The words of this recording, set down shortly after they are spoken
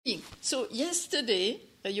So yesterday,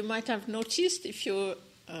 you might have noticed, if you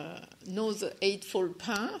know the Eightfold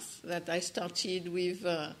Path, that I started with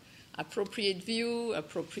appropriate view,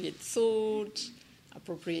 appropriate thought,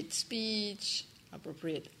 appropriate speech,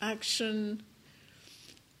 appropriate action.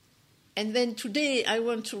 And then today I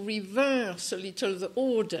want to reverse a little the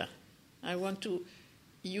order. I want to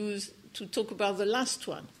talk about the last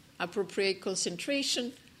one, appropriate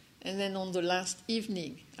concentration, and then on the last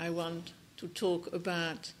evening I want to talk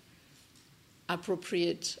about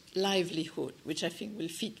appropriate livelihood, which I think will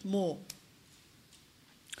fit more.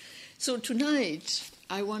 So tonight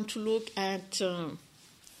I want to look at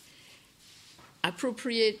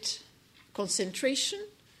appropriate concentration,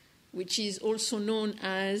 which is also known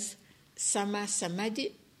as Sama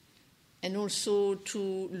Samadhi, and also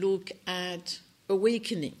to look at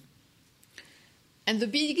awakening. And the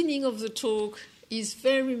beginning of the talk is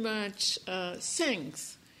very much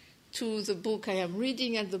thanks to the book I am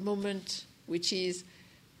reading at the moment, which is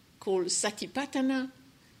called Satipatthana,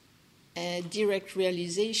 Direct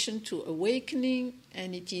Realization to Awakening,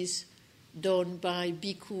 and it is done by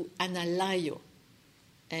Bhikkhu Analayo.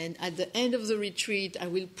 And at the end of the retreat, I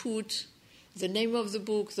will put the name of the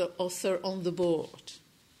book, the author on the board.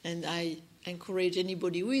 And I encourage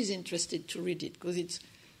anybody who is interested to read it, because it's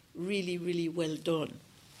really, really well done.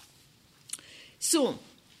 So,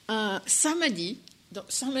 Samadhi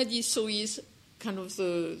so is kind of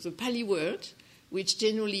the Pali word, which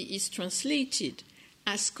generally is translated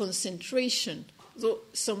as concentration, though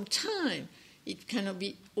sometimes it can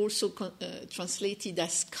be also translated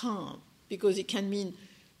as calm, because it can mean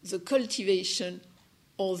the cultivation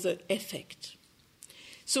or the effect.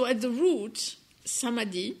 So at the root,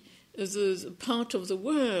 samadhi, the part of the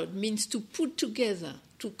word, means to put together,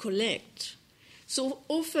 to collect. So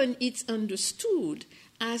often it's understood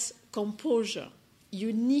as composure,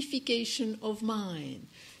 unification of mind.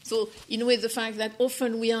 So in a way, the fact that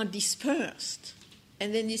often we are dispersed,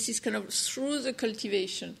 and then this is kind of through the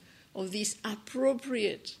cultivation of this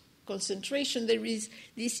appropriate concentration, there is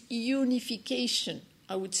this unification,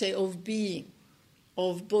 I would say, of being,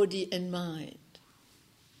 of body and mind.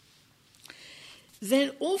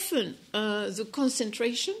 Then often the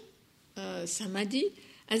concentration, samadhi,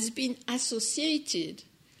 has been associated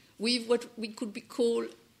with what we could call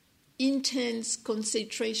intense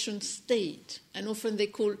concentration state, and often they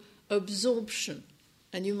call absorption.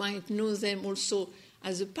 And you might know them also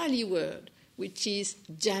as a Pali word, which is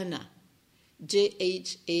jhana,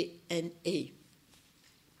 Jhana.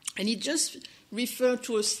 And it just refers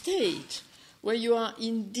to a state where you are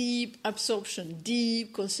in deep absorption,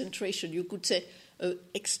 deep concentration. You could say an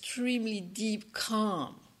extremely deep,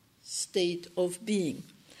 calm state of being.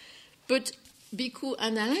 But Bhikkhu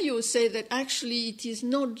Analayo said that actually it is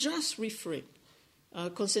not just referring.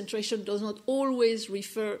 Concentration does not always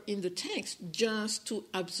refer in the text just to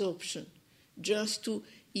absorption, just to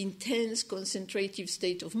intense concentrative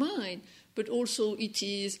state of mind, but also it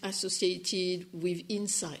is associated with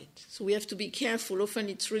insight. So we have to be careful. Often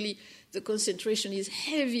it's really, the concentration is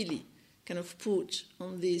heavily kind of put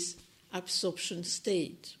on this absorption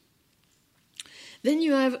state. Then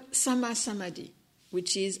you have Sama Samadhi,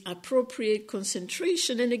 which is appropriate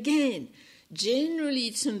concentration. And again, generally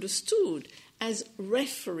it's understood as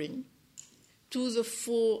referring to the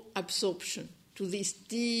full absorption, to this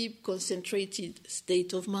deep concentrated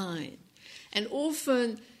state of mind. And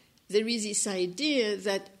often there is this idea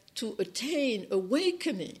that to attain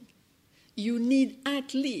awakening, you need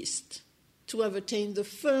at least to have attained the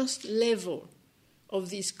first level of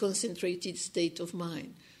this concentrated state of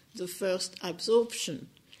mind, the first absorption.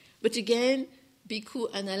 But again,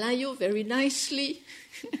 Bhikkhu Analayo very nicely,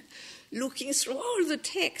 looking through all the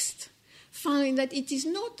text, find that it is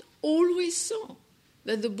not always so,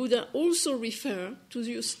 that the Buddha also referred to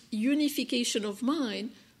this unification of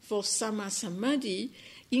mind for Sama Samadhi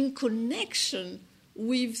in connection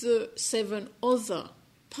with the 7 other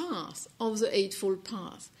paths of the Eightfold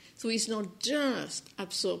Path. So it's not just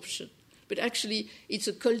absorption, but actually it's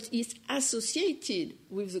associated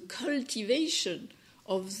with the cultivation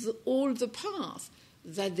of all the paths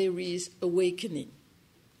that there is awakening.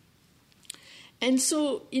 And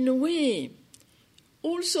so, in a way,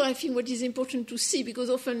 also I think what is important to see, because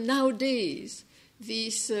often nowadays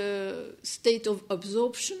this state of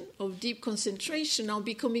absorption, of deep concentration, are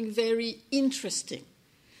becoming very interesting,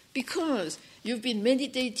 because you've been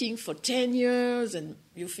meditating for 10 years and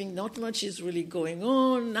you think not much is really going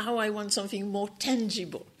on. Now I want something more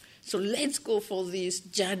tangible. So let's go for these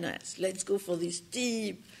jhanas, let's go for this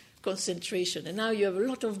deep concentration. And now you have a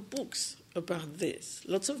lot of books about this.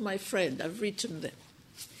 Lots of my friends have written them.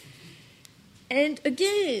 And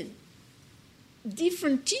again,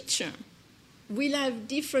 different teachers will have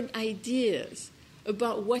different ideas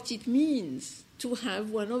about what it means to have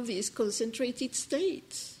one of these concentrated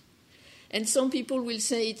states. And some people will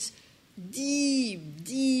say it's deep,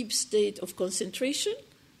 deep state of concentration.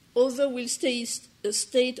 Others will say a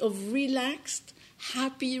state of relaxed,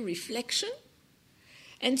 happy reflection.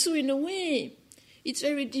 And so in a way, it's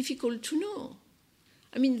very difficult to know.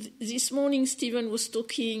 I mean, this morning Stephen was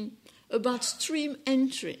talking about stream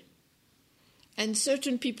entry. And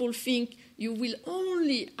certain people think you will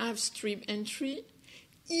only have stream entry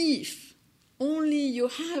if only you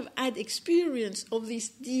have had experience of this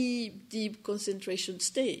deep, deep concentration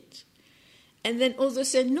state. And then others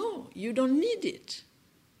say, no, you don't need it.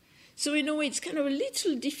 So in a way, it's kind of a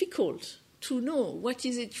little difficult to know what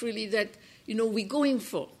is it really that, we're going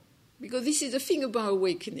for. Because this is the thing about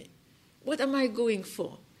awakening. What am I going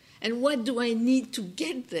for? And what do I need to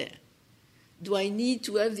get there? Do I need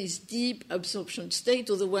to have this deep absorption state?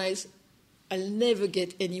 Otherwise, I'll never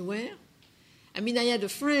get anywhere. I mean, I had a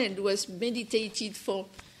friend who has meditated for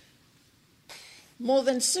more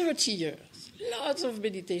than 30 years. Lots of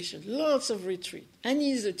meditation, lots of retreat. And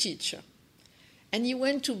he's a teacher. And he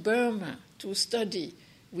went to Burma to study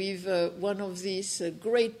with one of these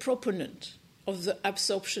great proponents of the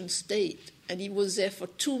absorption state. And he was there for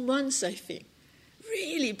 2 months, I think,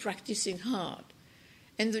 really practicing hard.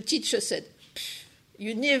 And the teacher said,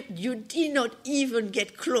 you did not even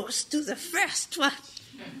get close to the first one.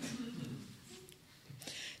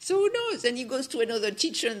 So who knows? And he goes to another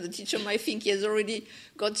teacher, and the teacher might think he has already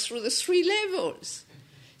got through the 3 levels.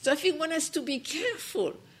 So I think one has to be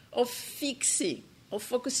careful of focusing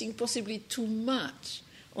possibly too much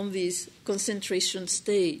on this concentration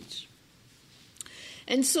stage.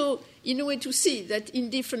 And so, in a way, to see that in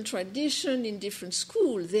different traditions, in different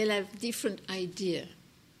schools, they'll have different ideas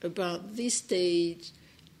about this stage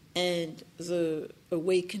and the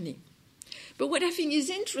awakening. But what I think is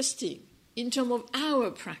interesting in terms of our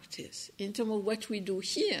practice, in terms of what we do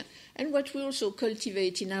here, and what we also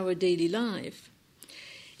cultivate in our daily life,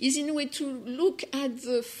 is in a way to look at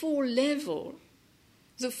the 4 levels,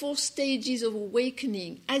 the 4 stages of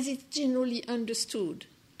awakening as it's generally understood.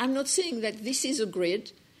 I'm not saying that this is a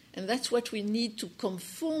grid, and that's what we need to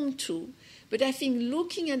conform to, but I think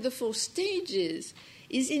looking at the 4 stages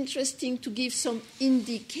is interesting to give some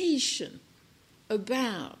indication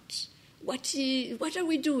about what are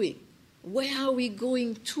we doing? Where are we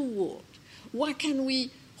going toward? What can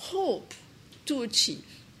we hope to achieve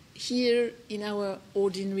here in our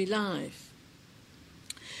ordinary life?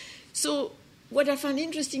 So what I find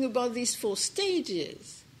interesting about these 4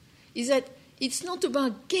 stages is that it's not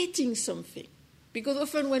about getting something, because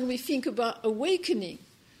often when we think about awakening,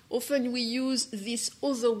 often we use this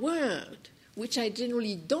other word, which I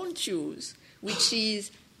generally don't use, which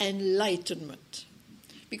is enlightenment.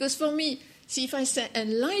 Because for me, see, if I say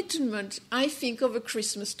enlightenment, I think of a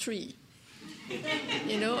Christmas tree,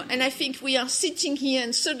 and I think we are sitting here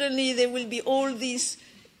and suddenly there will be all these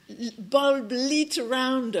bulbs lit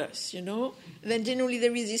around us, Then generally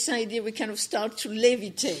there is this idea we kind of start to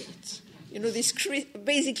levitate. This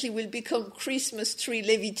basically will become Christmas tree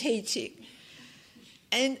levitating.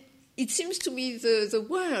 And it seems to me the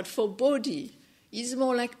word for body is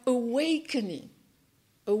more like awakening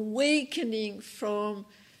from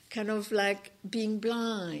kind of like being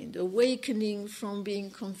blind, awakening from being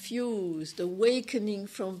confused, awakening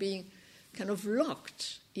from being kind of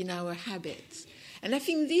locked in our habits. And I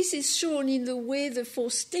think this is shown in the way the 4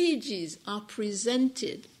 stages are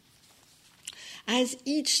presented, as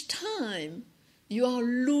each time you are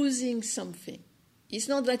losing something. It's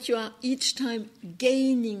not that you are each time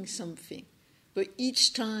gaining something, but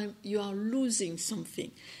each time you are losing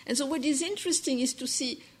something. And so what is interesting is to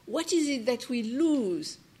see what is it that we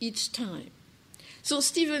lose each time. So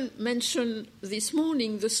Stephen mentioned this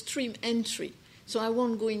morning the stream entry, so I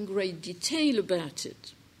won't go in great detail about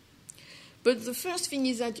it. But the first thing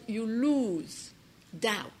is that you lose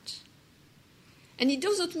doubt. And it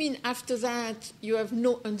doesn't mean after that you have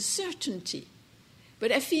no uncertainty,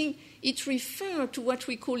 but I think it refers to what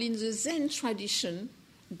we call in the Zen tradition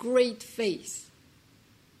great faith.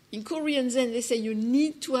 In Korean Zen, they say you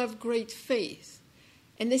need to have great faith.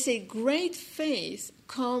 And they say great faith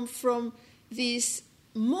comes from this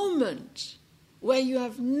moment where you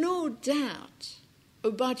have no doubt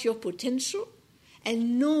about your potential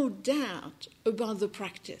and no doubt about the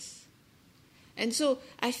practice. And so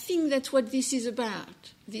I think that's what this is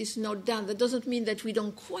about, this no doubt. That doesn't mean that we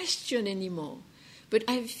don't question anymore, but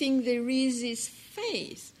I think there is this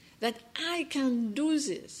faith that I can do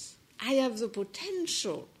this. I have the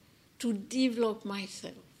potential to develop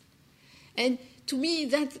myself. And to me,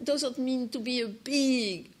 that doesn't mean to be a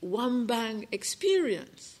big one-bang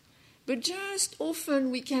experience. But just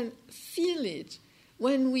often we can feel it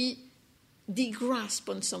when we degrasp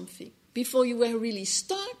on something. Before you were really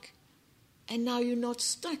stuck, and now you're not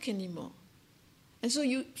stuck anymore. And so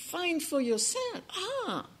you find for yourself,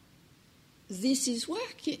 this is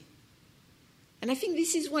working. And I think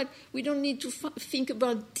this is what we don't need to think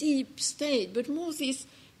about deep state, but more this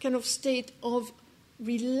kind of state of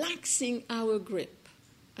relaxing our grip.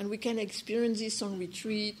 And we can experience this on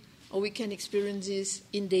retreat, or we can experience this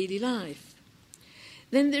in daily life.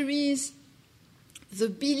 Then there is the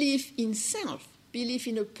belief in self, belief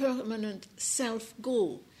in a permanent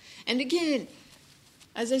self-goal. And again,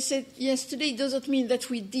 as I said yesterday, it doesn't mean that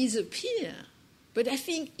we disappear, but I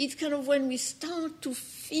think it's kind of when we start to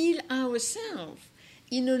feel ourselves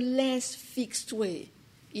in a less fixed way,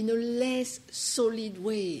 in a less solid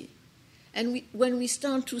way. And when we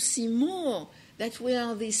start to see more that we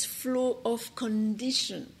are this flow of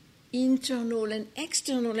condition, internal and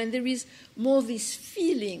external, and there is more this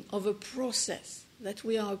feeling of a process, that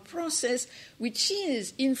we are a process which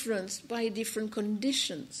is influenced by different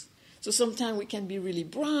conditions. So sometimes we can be really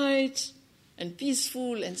bright and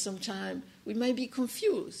peaceful, and sometimes we might be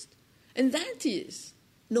confused. And that is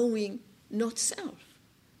knowing not self,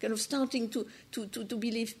 kind of starting to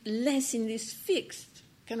believe less in this fixed,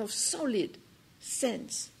 kind of solid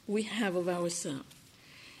sense we have of ourselves.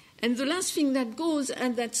 And the last thing that goes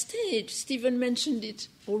at that stage, Stephen mentioned it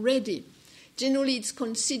already. Generally, it's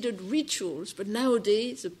considered rituals, but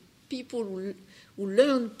nowadays, the people who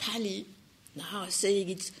learn Pali now are saying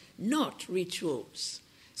it's not rituals,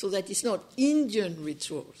 so that it's not Indian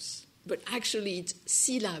rituals, but actually it's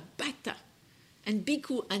Sila Bhatta. And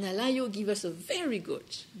Bhikkhu Analayo give us a very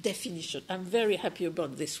good definition. I'm very happy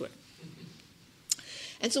about this one.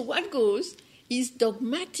 And so what goes is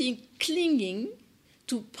dogmatic clinging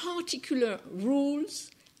to particular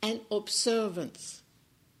rules and observance.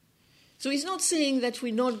 So it's not saying that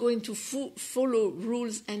we're not going to follow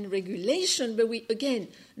rules and regulation, but we, again,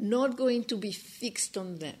 not going to be fixed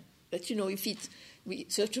on them. That,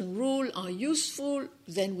 if certain rules are useful,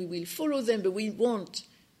 then we will follow them, but we won't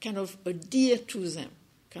kind of adhere to them,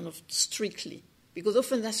 kind of strictly. Because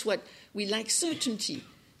often that's what we like, certainty.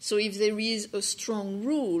 So if there is a strong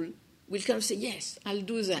rule, we'll kind of say, yes, I'll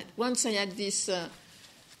do that. Once I had this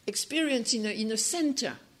experience in a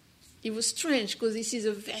center. It was strange because this is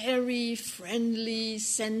a very friendly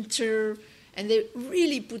center, and they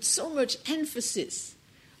really put so much emphasis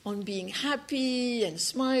on being happy and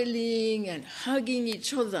smiling and hugging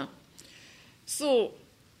each other. So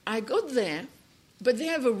I got there, but they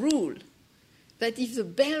have a rule that if the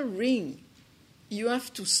bell rings, you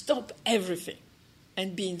have to stop everything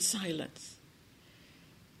and be in silence.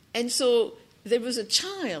 And so there was a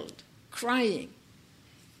child crying,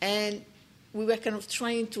 and we were kind of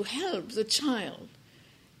trying to help the child.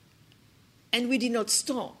 And we did not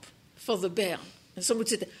stop for the bell. And someone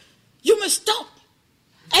said, "You must stop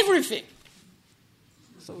everything."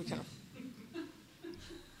 So we kind of...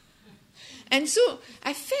 And so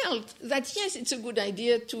I felt that, yes, it's a good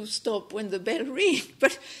idea to stop when the bell rings,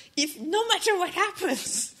 but if no matter what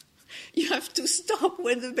happens, you have to stop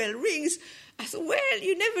when the bell rings, I thought, well,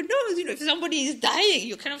 you never know. If somebody is dying,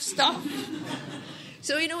 you kind of stop.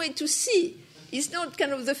 So in a way, to see, it's not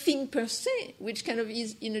kind of the thing per se, which kind of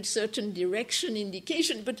is in a certain direction,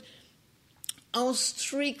 indication, but how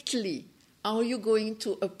strictly are you going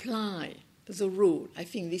to apply the rule? I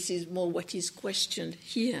think this is more what is questioned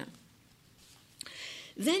here.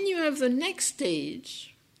 Then you have the next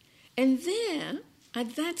stage, and there,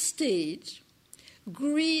 at that stage,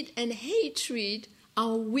 greed and hatred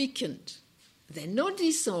are weakened. They're not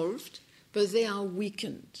dissolved, but they are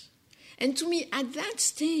weakened. And to me, at that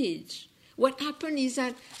stage, what happened is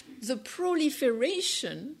that the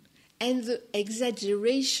proliferation and the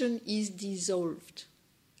exaggeration is dissolved.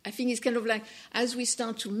 I think it's kind of like as we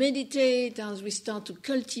start to meditate, as we start to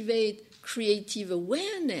cultivate creative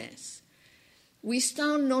awareness, we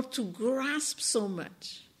start not to grasp so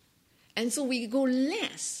much. And so we go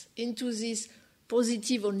less into this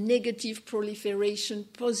positive or negative proliferation,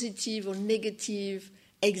 positive or negative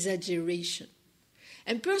exaggeration.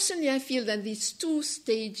 And personally, I feel that these two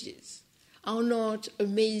stages are not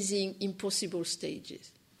amazing, impossible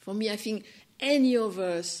stages. For me, I think any of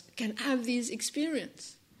us can have this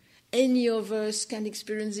experience. Any of us can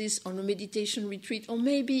experience this on a meditation retreat or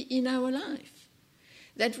maybe in our life.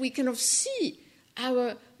 That we kind of see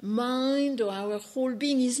our mind or our whole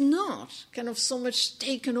being is not kind of so much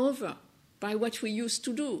taken over by what we used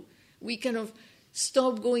to do. We kind of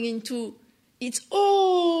stop going into it's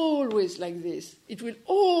always like this. It will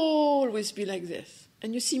always be like this.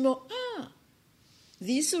 And you see more,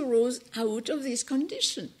 this arose out of this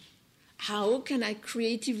condition. How can I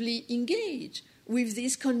creatively engage with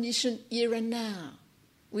this condition here and now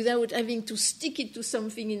without having to stick it to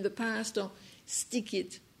something in the past or stick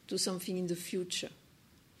it to something in the future?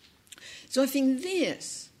 So I think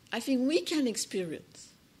we can experience.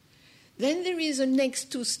 Then there is the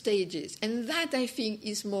next two stages, and that I think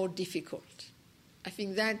is more difficult. I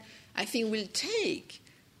think will take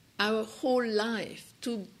our whole life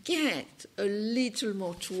to get a little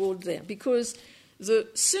more toward there, because the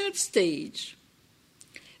third stage,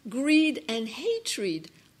 greed and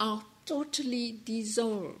hatred, are totally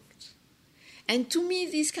dissolved. And to me,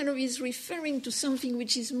 this kind of is referring to something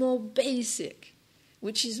which is more basic,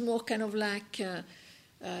 which is more kind of like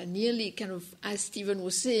nearly kind of, as Stephen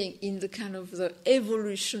was saying, in the kind of the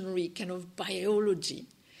evolutionary kind of biology.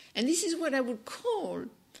 And this is what I would call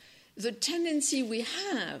the tendency we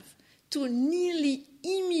have to nearly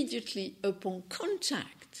immediately upon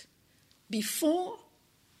contact, before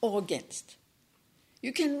or against.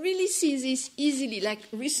 You can really see this easily. Like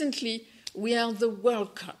recently, we had the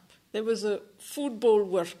World Cup. There was a football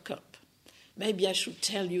World Cup. Maybe I should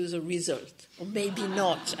tell you the result, or maybe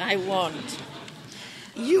not. I won't.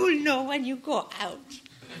 You'll know when you go out.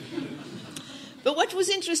 But what was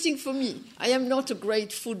interesting for me, I am not a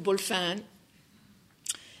great football fan.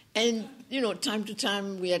 And, time to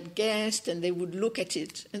time we had guests and they would look at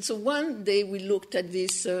it. And so one day we looked at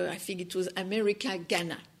this, I think it was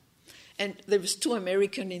America-Ghana. And there was 2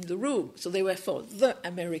 Americans in the room, so they were for the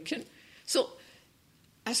American. So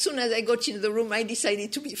as soon as I got in the room, I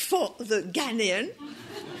decided to be for the Ghanaian.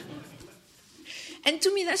 And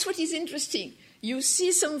to me, that's what is interesting. You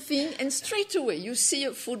see something, and straight away, you see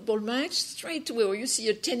a football match, straight away, or you see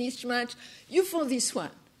a tennis match, you for this one,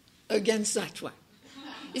 against that one.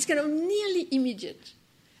 It's kind of nearly immediate.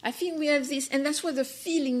 I think we have this, and that's why the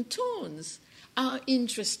feeling tones are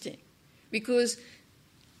interesting, because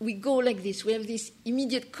we go like this. We have this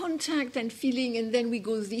immediate contact and feeling, and then we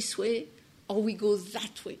go this way, or we go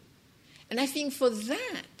that way. And I think for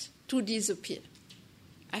that to disappear,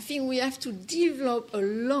 I think we have to develop a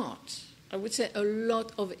lot, I would say a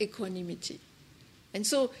lot of equanimity. And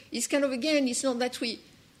so it's kind of, again, it's not that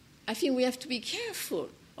I think we have to be careful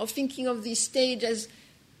of thinking of this stage as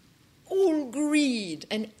all greed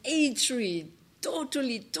and hatred,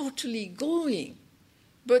 totally going.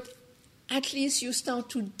 But at least you start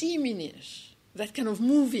to diminish that kind of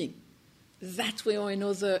moving that way or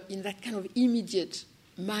another in that kind of immediate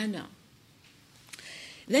manner.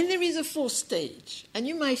 Then there is a 4th stage. And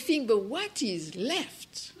you might think, but what is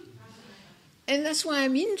left? And that's why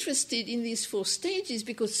I'm interested in these 4 stages,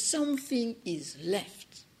 because something is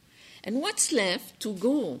left. And what's left to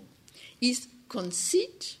go is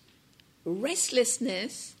conceit,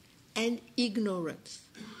 restlessness, and ignorance.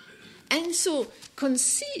 And so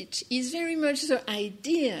conceit is very much the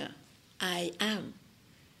idea, I am.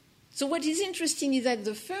 So what is interesting is that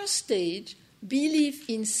the first stage, belief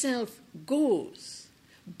in self, goes,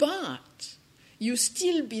 but you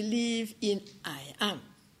still believe in I am.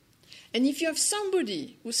 And if you have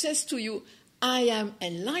somebody who says to you, I am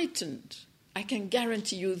enlightened, I can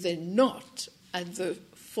guarantee you they're not at the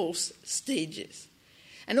 4th stages.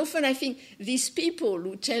 And often I think these people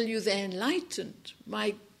who tell you they're enlightened,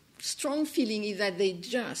 my strong feeling is that they're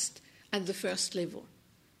just at the first level,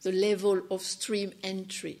 the level of stream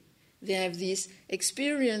entry. They have this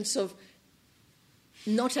experience of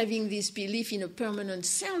not having this belief in a permanent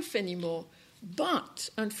self anymore, but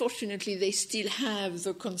unfortunately they still have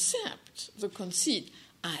the concept, the conceit,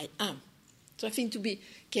 I am. So I think to be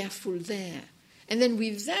careful there. And then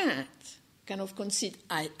with that kind of conceit,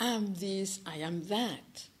 I am this, I am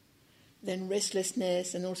that, then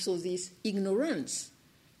restlessness and also this ignorance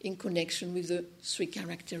in connection with the 3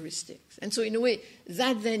 characteristics. And so in a way,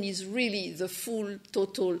 that then is really the full,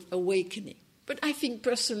 total awakening. But I think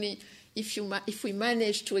personally, if we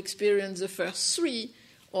manage to experience the first 3,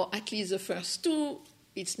 or at least the first 2,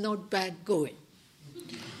 it's not bad going.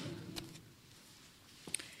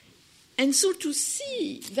 And so to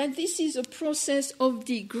see that this is a process of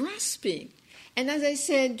degrasping, and as I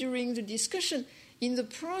said during the discussion, in the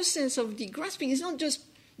process of degrasping, it's not just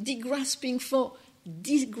degrasping for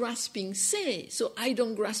degrasping sake, so I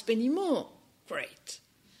don't grasp anymore. Great.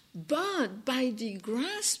 But by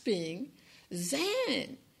degrasping,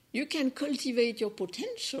 then you can cultivate your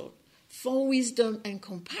potential for wisdom and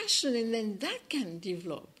compassion, and then that can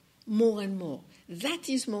develop more and more. That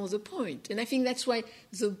is more the point. And I think that's why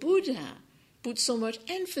the Buddha put so much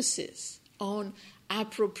emphasis on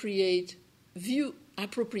appropriate view,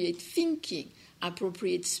 appropriate thinking,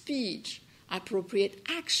 appropriate speech, appropriate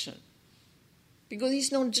action. Because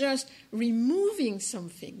it's not just removing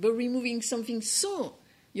something, but removing something so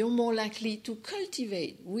you're more likely to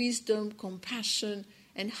cultivate wisdom, compassion,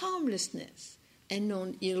 and harmlessness, and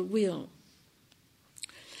non-ill will.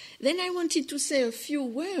 Then I wanted to say a few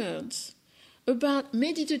words about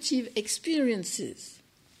meditative experiences.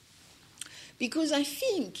 Because I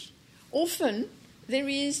think often there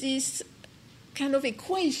is this kind of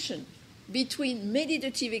equation between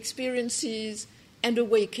meditative experiences and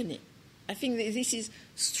awakening. I think that this is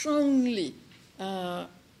strongly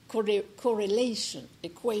correlation,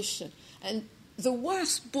 equation. And the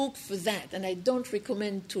worst book for that, and I don't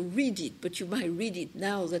recommend to read it, but you might read it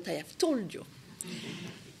now that I have told you.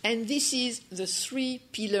 And this is The Three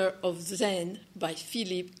Pillars of Zen by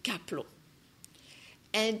Philip Kapleau.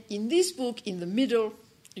 And in this book, in the middle,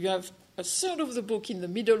 you have a third of the book in the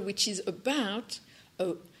middle, which is about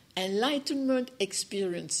enlightenment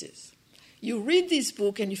experiences. You read this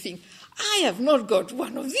book and you think, I have not got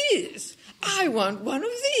one of these. I want one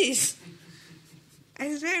of these.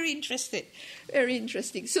 And it's very interesting, very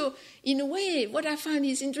interesting. So in a way, what I find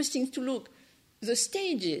is interesting to look, the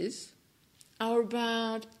stages are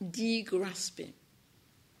about de-grasping.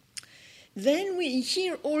 Then we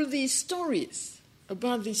hear all these stories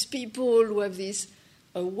about these people who have this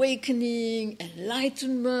awakening,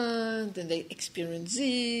 enlightenment, and they experience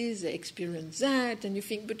this, they experience that, and you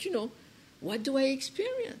think, but what do I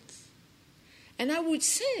experience? And I would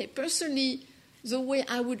say, personally, the way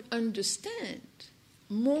I would understand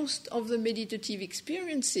most of the meditative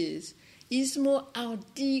experiences is more our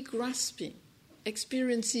de-grasping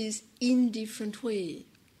experiences in different ways.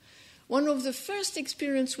 One of the first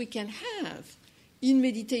experiences we can have in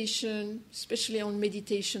meditation, especially on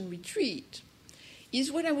meditation retreat,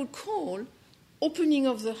 is what I would call opening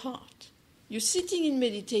of the heart. You're sitting in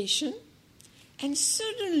meditation, and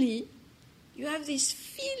suddenly you have this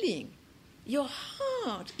feeling your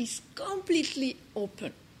heart is completely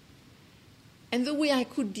open. And the way I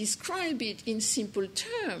could describe it in simple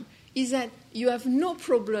terms is that you have no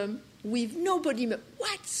problem with nobody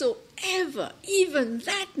whatsoever. Even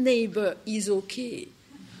that neighbor is okay.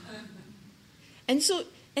 And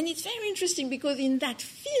it's very interesting because in that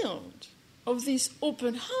field of this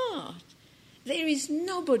open heart, there is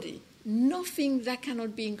nobody, nothing that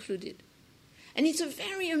cannot be included. And it's a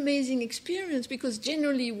very amazing experience because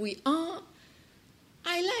generally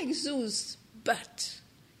I like those, but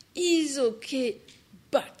is okay,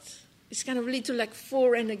 but it's kind of a little like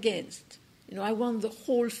for and against. I want the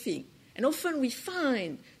whole thing. And often we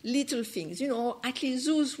find little things, at least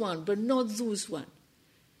those one, but not those one.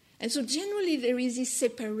 And so generally there is this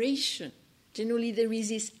separation. Generally there is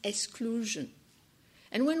this exclusion.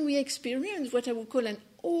 And when we experience what I would call an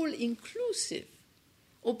all-inclusive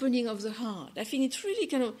opening of the heart, I think it's really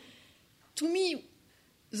kind of, to me,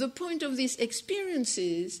 the point of these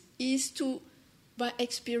experiences is to, by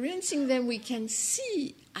experiencing them, we can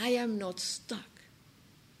see I am not stuck.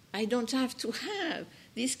 I don't have to have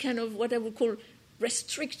this kind of what I would call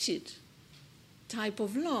restricted type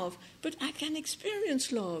of love, but I can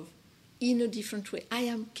experience love in a different way. I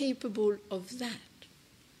am capable of that.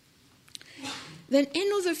 Then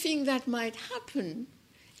another thing that might happen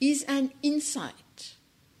is an insight.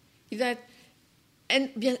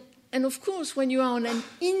 And of course, when you are on an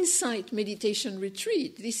insight meditation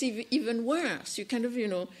retreat, this is even worse. You kind of,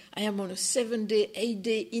 I am on a 7-day,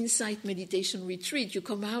 8-day insight meditation retreat. You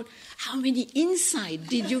come out, how many insight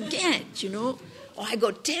did you get, Oh, I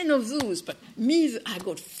got 10 of those, but me, I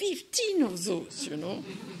got 15 of those,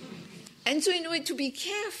 And so in a way, to be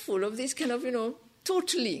careful of this kind of,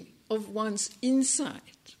 totaling of one's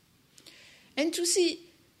insight. And to see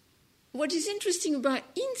what is interesting about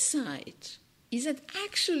insight is that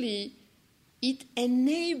actually it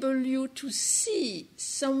enables you to see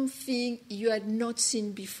something you had not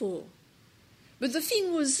seen before. But the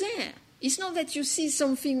thing was there. It's not that you see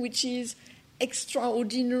something which is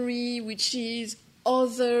extraordinary, which is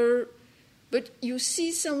other, but you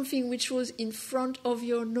see something which was in front of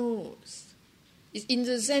your nose. In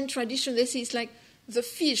the Zen tradition, they say it's like the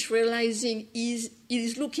fish realizing he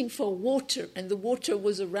is looking for water, and the water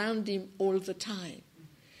was around him all the time.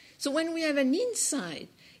 So when we have an insight,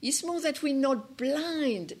 it's more that we're not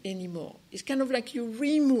blind anymore. It's kind of like you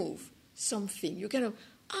remove something. You kind of,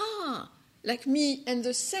 like me and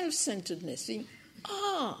the self-centeredness thing,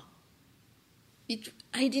 I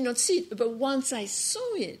did not see it, but once I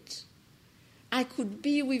saw it, I could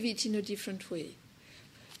be with it in a different way.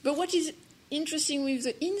 But what is interesting with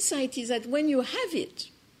the insight is that when you have it,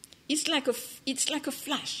 it's like a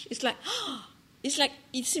flash. It's like, it's like,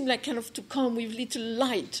 it seemed like kind of to come with little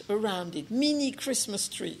light around it, mini Christmas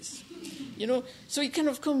trees, So it kind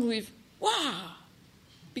of comes with, wow,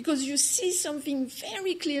 because you see something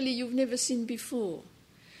very clearly you've never seen before.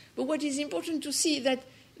 But what is important to see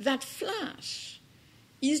that flash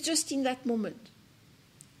is just in that moment.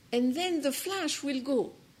 And then the flash will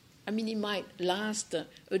go. I mean, it might last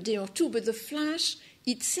a day or two, but the flash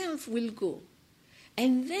itself will go.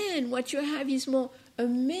 And then what you have is more a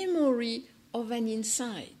memory of an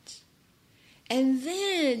insight. And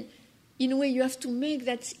then, in a way, you have to make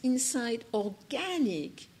that insight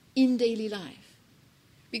organic in daily life.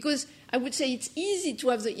 Because I would say it's easy to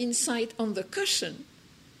have the insight on the cushion,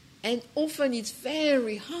 and often it's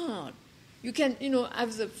very hard. You can,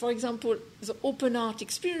 have for example, the open heart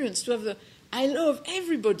experience, to have the, I love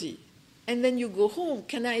everybody. And then you go home,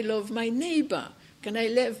 can I love my neighbor? Can I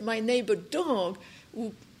love my neighbor dog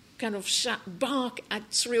who kind of bark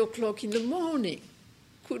at 3 o'clock in the morning?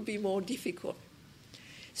 Could be more difficult.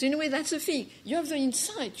 So in a way, that's the thing. You have the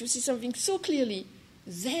insight, you see something so clearly,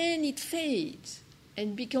 then it fades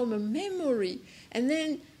and become a memory. And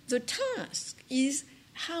then the task is,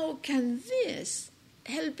 how can this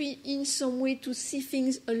help you in some way to see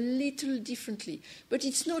things a little differently? But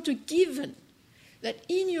it's not a given that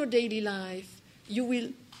in your daily life you will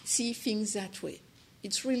see things that way.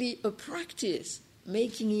 It's really a practice,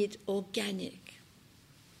 making it organic.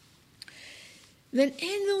 Then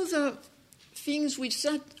another things which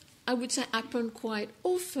that I would say happen quite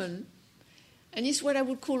often, and it's what I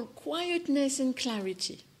would call quietness and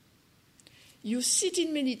clarity. You sit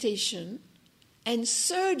in meditation, and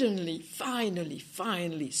suddenly,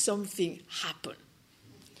 finally, something happens.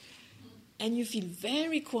 And you feel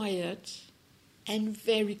very quiet and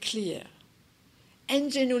very clear.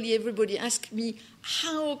 And generally everybody asks me,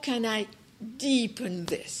 how can I deepen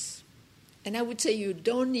this? And I would say you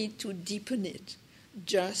don't need to deepen it.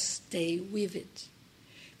 Just stay with it.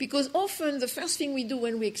 Because often the first thing we do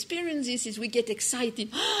when we experience this is we get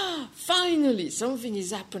excited. Finally, something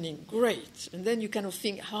is happening. Great. And then you kind of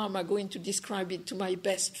think, how am I going to describe it to my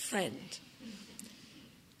best friend?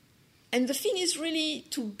 And the thing is really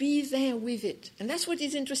to be there with it. And that's what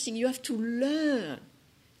is interesting. You have to learn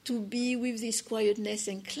to be with this quietness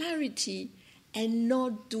and clarity and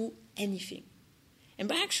not do anything. And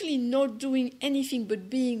by actually not doing anything but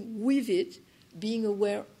being with it, being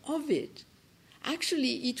aware of it,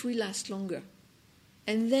 actually it will last longer.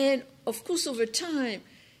 And then, of course, over time,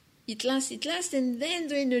 it lasts, and then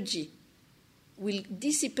the energy will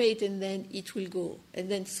dissipate, and then it will go, and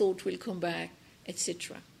then thought will come back,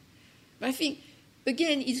 etc. But I think,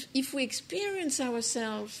 again, if we experience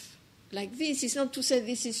ourselves like this, it's not to say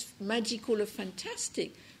this is magical or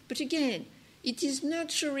fantastic, but again, it is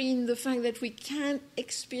nurturing the fact that we can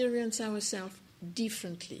experience ourselves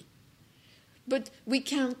differently. But we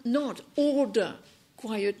cannot order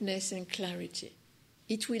quietness and clarity.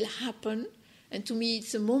 It will happen, and to me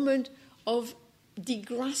it's a moment of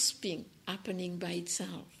degrasping happening by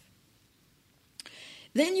itself.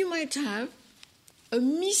 Then you might have a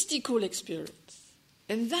mystical experience,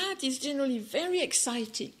 and that is generally very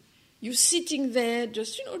exciting. You're sitting there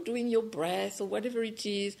just, doing your breath or whatever it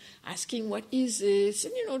is, asking what is this,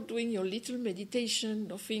 and, doing your little meditation,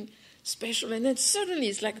 nothing special, and then suddenly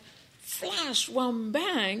it's like flash, one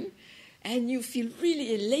bang, and you feel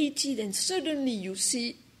really elated, and suddenly you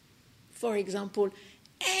see, for example,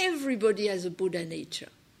 everybody has a Buddha nature.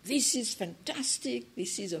 This is fantastic,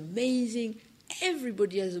 this is amazing,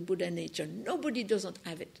 everybody has a Buddha nature, nobody doesn't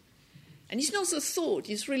have it. And it's not a thought,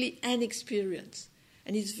 it's really an experience.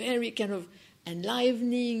 And it's very kind of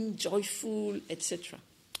enlivening, joyful, etc.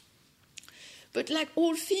 But like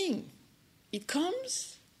all things, it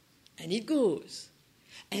comes and it goes.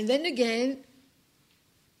 And then again,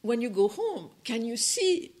 when you go home, can you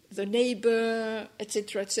see the neighbor,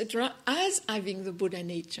 etc., as having the Buddha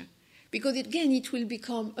nature? Because again, it will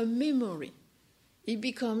become a memory. It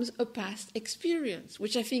becomes a past experience,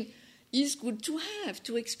 which I think is good to have,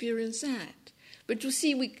 to experience that. But to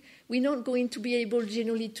see, we're not going to be able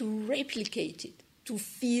generally to replicate it, to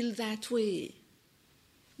feel that way.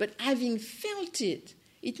 But having felt it,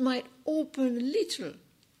 it might open a little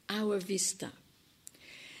our vista.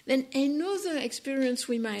 Then another experience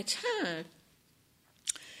we might have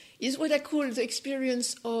is what I call the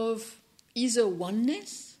experience of either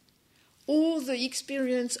oneness or the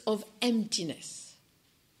experience of emptiness.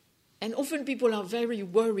 And often people are very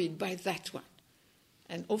worried by that one.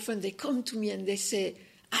 And often they come to me and they say,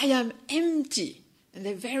 I am empty. And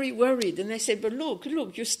they're very worried. And I say, but look,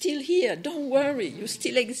 you're still here. Don't worry, you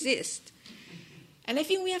still exist. And I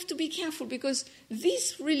think we have to be careful because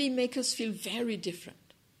this really makes us feel very different.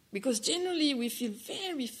 Because generally we feel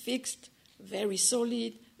very fixed, very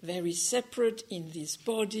solid, very separate in this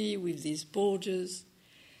body with these borders.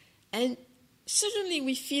 And suddenly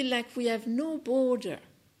we feel like we have no border.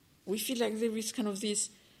 We feel like there is kind of this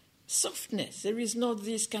softness. There is not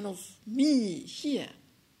this kind of me here.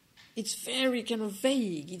 It's very kind of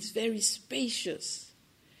vague. It's very spacious.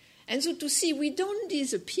 And so to see we don't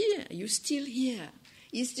disappear. You're still here.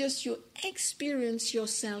 It's just you experience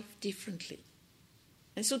yourself differently.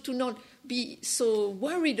 And so to not be so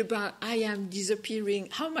worried about I am disappearing,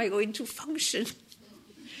 how am I going to function?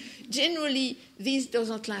 Generally, this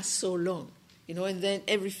doesn't last so long, and then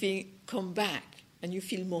everything comes back and you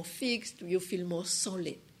feel more fixed, you feel more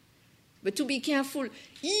solid. But to be careful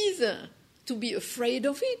either to be afraid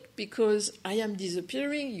of it because I am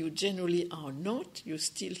disappearing, you generally are not, you're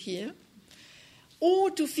still here,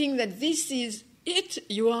 or to think that this is it,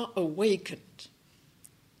 you are awakened.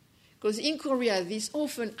 Because in Korea, this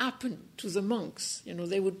often happened to the monks.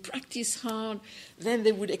 They would practice hard, then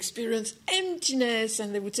they would experience emptiness,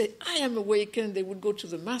 and they would say, I am awakened. They would go to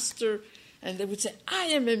the master, and they would say, I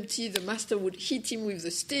am empty. The master would hit him with the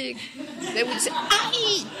stick. They would say,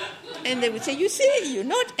 I! And they would say, you see, you're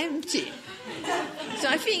not empty. So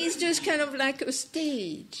I think it's just kind of like a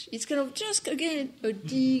stage. It's kind of just, again, a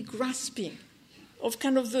de-grasping of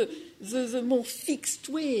kind of the more fixed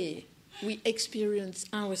way we experience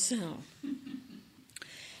ourselves.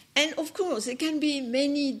 And of course, there can be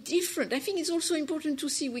many different, I think it's also important to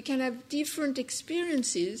see we can have different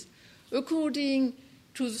experiences according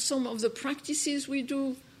to some of the practices we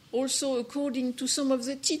do, also according to some of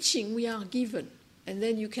the teaching we are given. And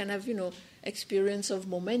then you can have, experience of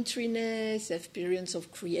momentariness, experience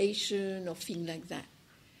of creation, or things like that.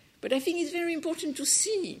 But I think it's very important to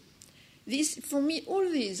see this, for me, all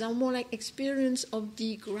these are more like experience of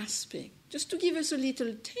de-grasping, just to give us a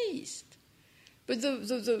little taste. But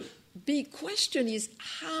the big question is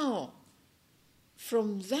how,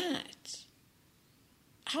 from that,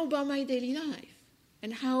 how about my daily life?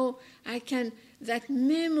 And how that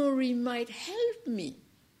memory might help me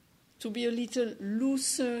to be a little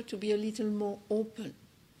looser, to be a little more open.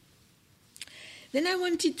 Then I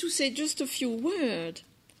wanted to say just a few words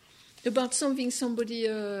about something somebody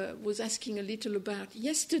was asking a little about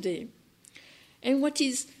yesterday, and what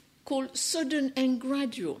is called sudden and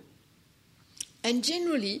gradual. And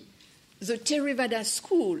generally, the Theravada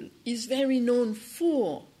school is very known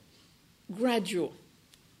for gradual,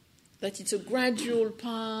 that it's a gradual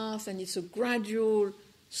path and it's a gradual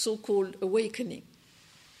so-called awakening.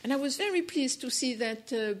 And I was very pleased to see that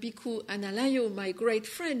Bhikkhu Analayo, my great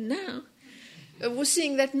friend now, was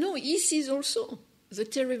saying that no, he sees also the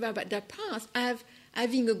Theravada path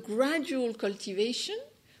having a gradual cultivation,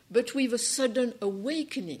 but with a sudden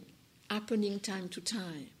awakening happening time to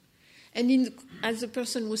time. And as the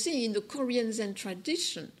person was saying, in the Korean Zen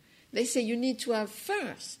tradition, they say you need to have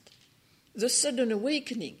first the sudden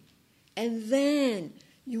awakening, and then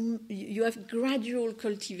you have gradual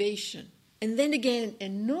cultivation, and then again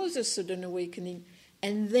another sudden awakening,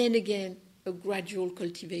 and then again a gradual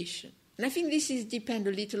cultivation. And I think this depends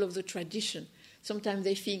a little of the tradition. Sometimes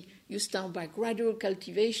they think you start by gradual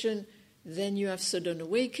cultivation, then you have sudden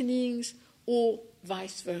awakenings, or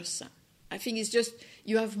vice versa. I think it's just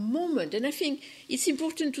you have moment, and I think it's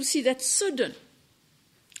important to see that sudden.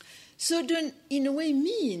 Sudden, in a way,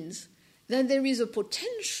 means that there is a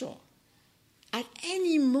potential at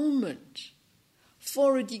any moment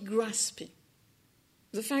for a degrasping.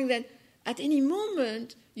 The fact that at any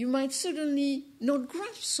moment you might suddenly not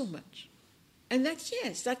grasp so much. And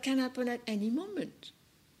that can happen at any moment.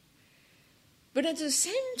 But at the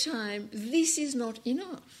same time, this is not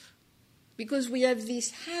enough. Because we have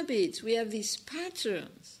these habits, we have these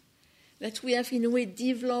patterns that we have in a way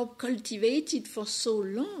developed, cultivated for so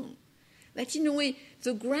long, that in a way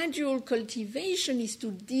the gradual cultivation is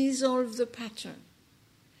to dissolve the pattern.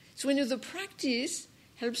 So the practice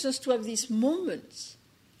helps us to have these moments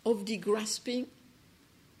of degrasping,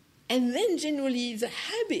 and then generally the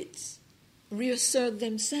habits reassert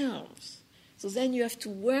themselves. So then you have to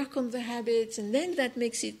work on the habits, and then that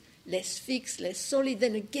makes it less fixed, less solid.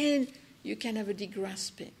 Then again, you can have a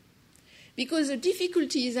degrasping. Because the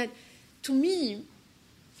difficulty is that, to me,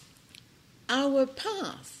 our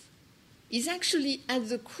path is actually at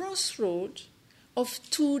the crossroad of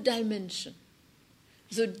two dimensions,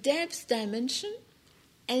 the depth dimension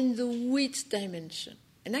and the width dimension.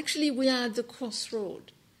 And actually we are at the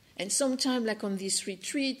crossroad. And sometimes, like on this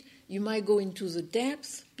retreat, you might go into the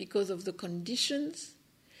depth because of the conditions.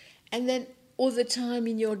 And then all the time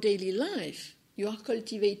in your daily life, you are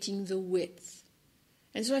cultivating the width.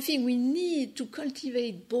 And so I think we need to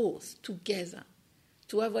cultivate both together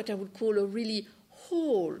to have what I would call a really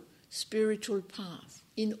whole spiritual path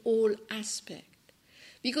in all aspects.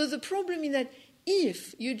 Because the problem is that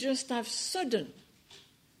if you just have sudden,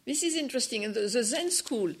 this is interesting, and the Zen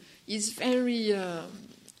school is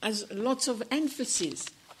has lots of emphasis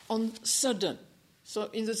on sudden. So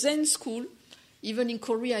in the Zen school, even in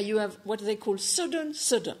Korea, you have what they call sudden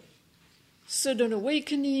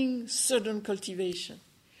awakening, sudden cultivation.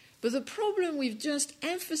 But the problem with just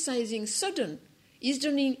emphasizing sudden is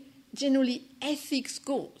generally ethics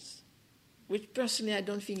goals, which personally I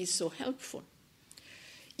don't think is so helpful.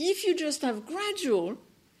 If you just have gradual,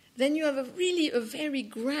 then you have a very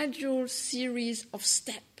gradual series of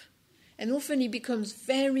steps. And often it becomes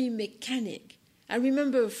very mechanic. I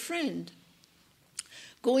remember a friend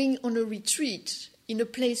going on a retreat in a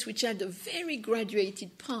place which had a very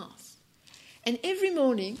graduated path. And every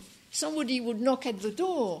morning, somebody would knock at the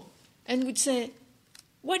door and would say,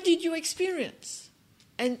 "What did you experience?"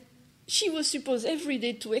 And she was supposed every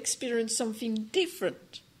day to experience something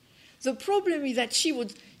different. The problem is that she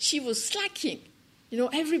was slacking.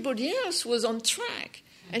 Everybody else was on track,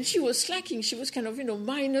 and she was slacking. She was kind of,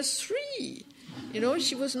 -3.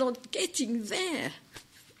 She was not getting there.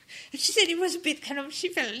 And she said it was a bit she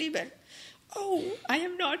felt a little bit, I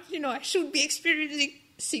am not, I should be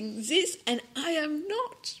experiencing this, and I am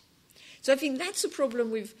not. So I think that's a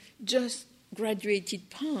problem with just graduated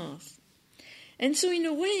path. And so in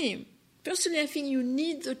a way, personally, I think you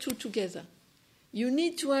need the two together. You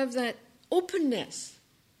need to have that openness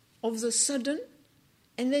of the sudden,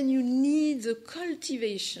 and then you need the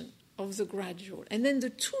cultivation of the gradual. And then the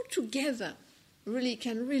two together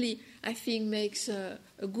can really, I think, makes a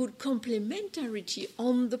good complementarity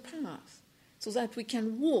on the path, so that we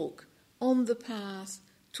can walk on the path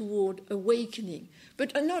toward awakening.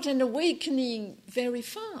 But not an awakening very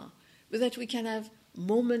far, but that we can have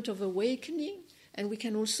moment of awakening, and we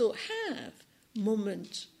can also have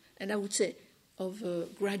moment, and I would say, of a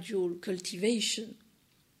gradual cultivation.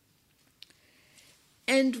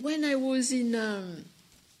 And when I was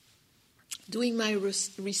doing my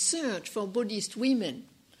research for Buddhist women,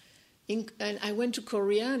 and I went to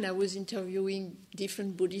Korea and I was interviewing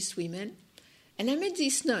different Buddhist women, and I met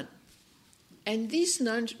this nun. And this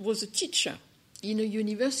nun was a teacher in a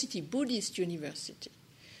university, Buddhist university.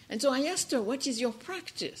 And so I asked her, "What is your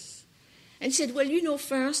practice?" And she said, "Well,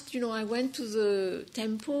 first, I went to the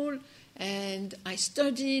temple and I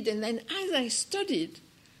studied, and then as I studied,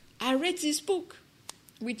 I read this book,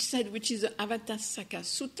 which is the Avatasaka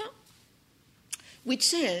Sutta, which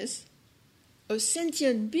says a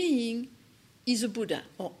sentient being is a Buddha,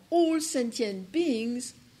 or all sentient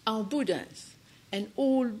beings are Buddhas, and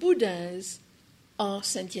all Buddhas are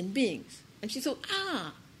sentient beings." And she thought,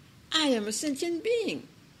 I am a sentient being,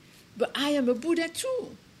 but I am a Buddha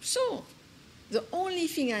too. So the only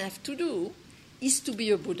thing I have to do is to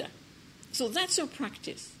be a Buddha. So that's her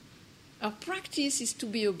practice. Her practice is to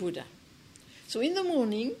be a Buddha. So in the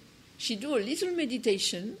morning, she do a little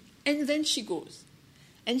meditation, and then she goes.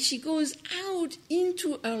 And she goes out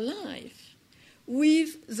into her life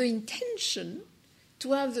with the intention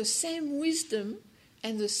to have the same wisdom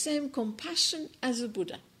and the same compassion as a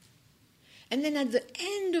Buddha. And then at the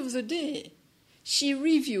end of the day, she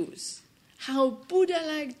reviews how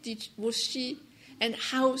Buddha-like was she, and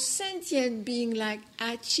how sentient being-like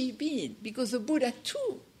had she been, because the Buddha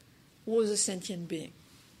too was a sentient being.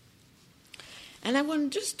 And I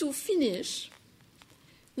want just to finish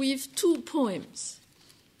with 2 poems.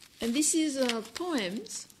 And this is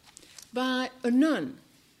poems by a nun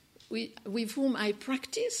with whom I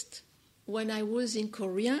practiced when I was in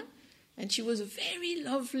Korea. And she was a very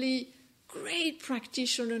lovely, great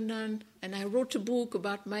practitioner nun. And I wrote a book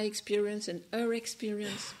about my experience and her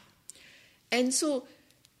experience. And so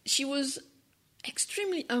she was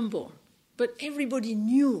extremely humble, but everybody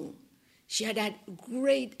knew she had had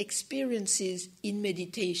great experiences in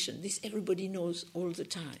meditation. This everybody knows all the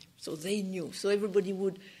time. So they knew. So everybody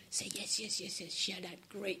would say, yes, she had had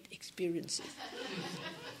great experiences.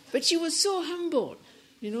 But she was so humble.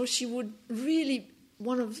 She would really,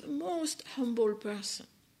 one of the most humble person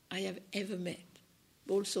I have ever met.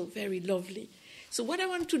 Also very lovely. So what I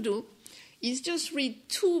want to do is just read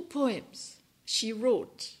 2 poems she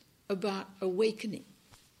wrote about awakening.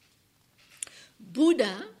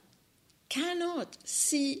 Buddha cannot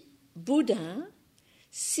see Buddha,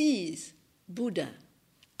 sees Buddha.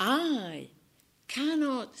 I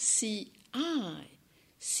cannot see I,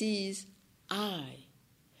 sees I.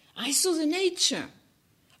 I saw the nature,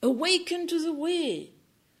 awaken to the way.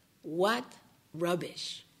 What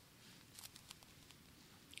rubbish.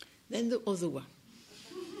 Then the other one.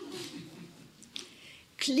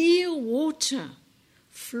 Clear water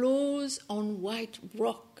flows on white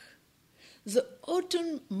rock. The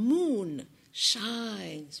autumn moon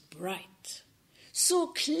shines bright. So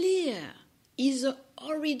clear is the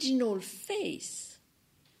original face.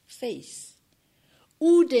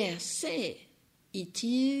 Who dare say it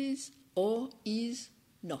is or is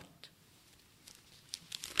not?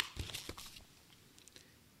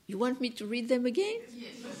 You want me to read them again?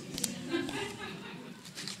 Yes.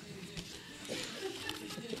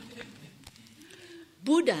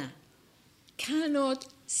 Buddha cannot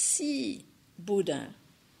see Buddha,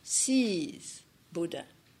 sees Buddha.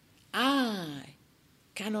 I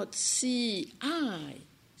cannot see I,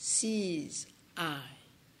 sees I.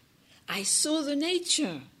 I saw the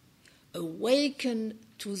nature, awakened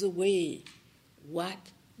to the way. What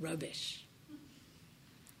rubbish.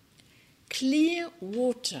 Clear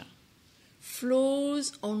water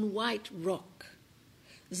flows on white rock.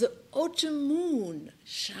 The autumn moon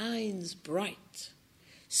shines bright.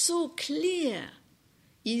 So clear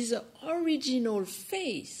is the original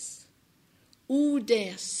face. Who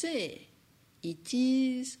dare say it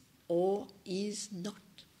is or is not?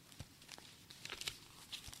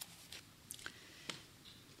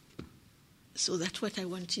 So that's what I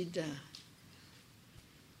wanted to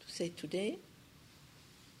say today.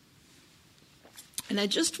 And I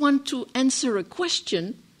just want to answer a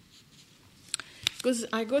question, because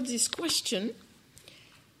I got this question.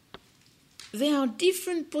 There are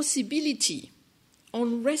different possibilities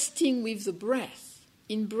on resting with the breath,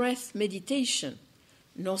 in breath meditation.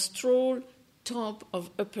 Nostril, top of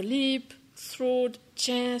upper lip, throat,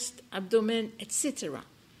 chest, abdomen, etc.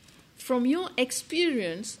 From your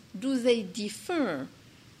experience, do they differ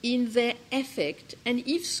in their effect? And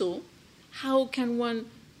if so, how can one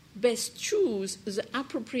best choose the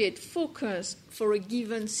appropriate focus for a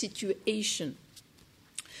given situation?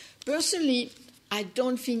 Personally, I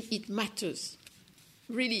don't think it matters.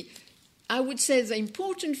 Really, I would say the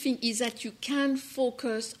important thing is that you can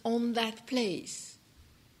focus on that place,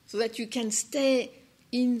 so that you can stay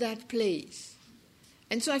in that place.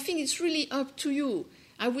 And so I think it's really up to you.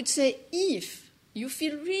 I would say if you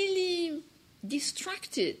feel really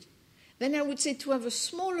distracted, then I would say to have a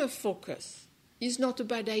smaller focus is not a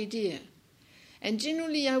bad idea. And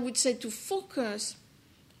generally I would say to focus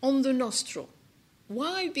on the nostril.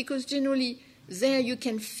 Why? Because generally there you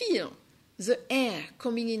can feel the air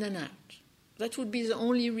coming in and out. That would be the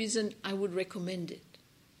only reason I would recommend it.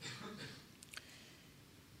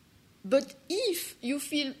 But if you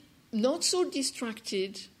feel not so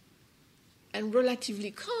distracted and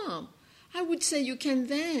relatively calm, I would say you can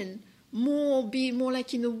then be more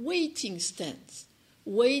like in a waiting stance,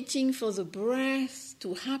 waiting for the breath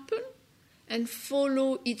to happen and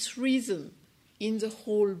follow its rhythm in the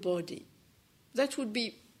whole body. That would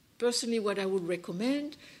be personally what I would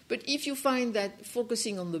recommend. But if you find that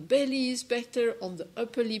focusing on the belly is better, on the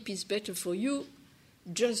upper lip is better for you,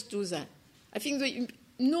 just do that. I think that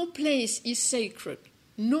no place is sacred.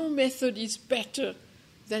 No method is better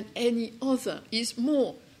than any other. Is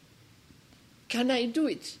more, can I do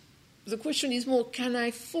it? The question is more, can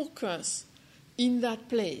I focus in that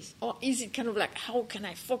place? Or is it kind of like, how can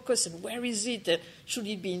I focus and where is it? Should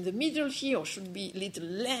it be in the middle here or should it be a little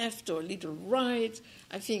left or a little right?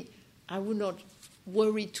 I think I would not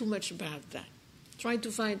worry too much about that. Try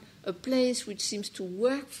to find a place which seems to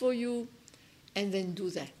work for you and then do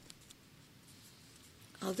that.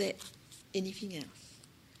 Are there anything else?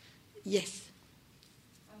 Yes?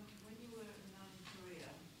 When you were in North Korea,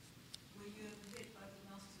 were you ever hit by the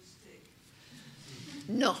master's stick?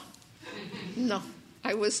 No,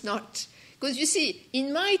 I was not. Because you see,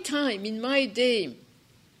 in my time, in my day,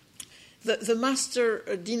 the master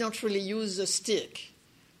did not really use a stick.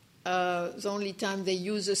 The only time they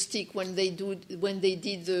use a stick when they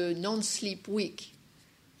did the non-sleep week,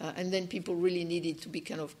 and then people really needed to be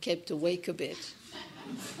kind of kept awake a bit.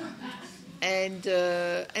 And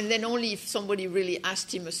then only if somebody really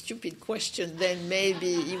asked him a stupid question, then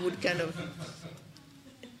maybe he would kind of...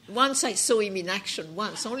 Once I saw him in action,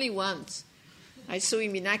 only once. I saw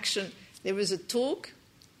him in action. There was a talk,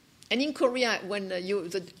 and in Korea, when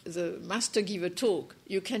the master give a talk,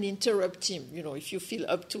 you can interrupt him, if you feel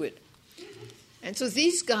up to it. And so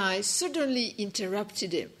this guy suddenly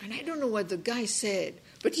interrupted him, and I don't know what the guy said,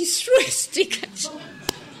 but he threw a stick at him.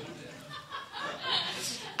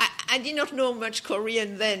 I did not know much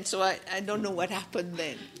Korean then, so I don't know what happened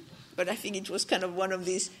then. But I think it was kind of one of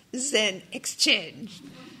these Zen exchange.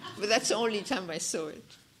 But that's the only time I saw it.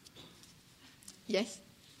 Yes?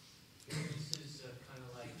 This is kind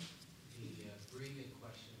of like the breathing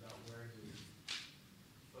question about where to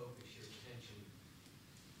focus your attention.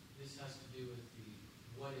 This has to do with the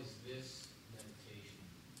what is this meditation.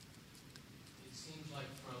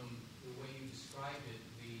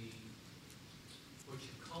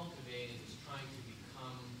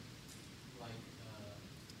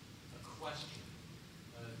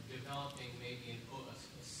 developing maybe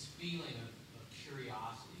a feeling of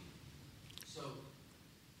curiosity. So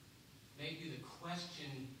maybe the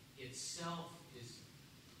question itself is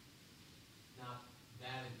not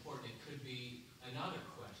that important. It could be another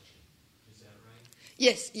question. Is that right?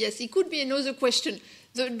 Yes, it could be another question.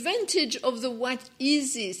 The advantage of the what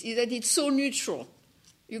is this is that it's so neutral.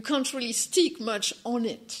 You can't really stick much on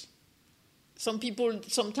it. Some people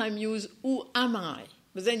sometimes use who am I?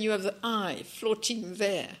 But then you have the I floating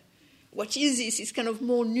there. What is this? It's kind of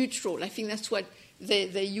more neutral. I think that's what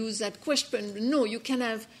they use that question. No, you can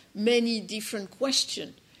have many different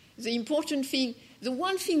questions. The important thing, the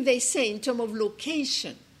one thing they say in terms of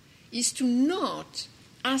location is to not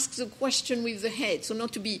ask the question with the head. So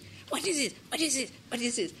not to be, what is it? What is it? What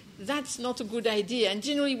is it? That's not a good idea. And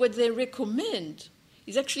generally what they recommend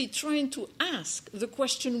is actually trying to ask the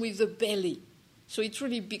question with the belly. So it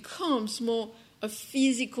really becomes more a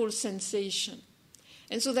physical sensation.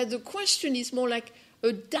 And so that the question is more like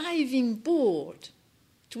a diving board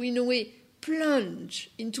to, in a way, plunge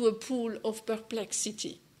into a pool of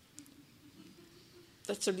perplexity.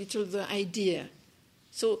 That's a little the idea.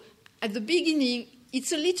 So at the beginning,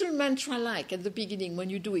 it's a little mantra-like at the beginning when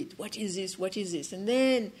you do it. What is this? What is this? And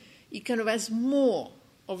then it kind of has more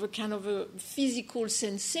of a kind of a physical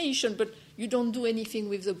sensation, but you don't do anything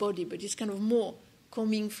with the body, but it's kind of more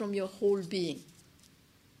coming from your whole being.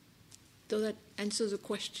 Does that answer the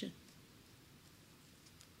question?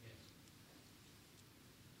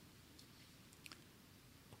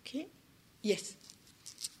 Okay. Yes.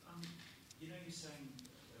 You're saying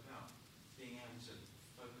about being able to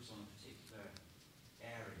focus on a particular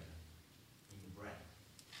area in the breath.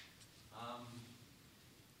 I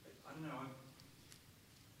don't know.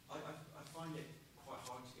 I find it quite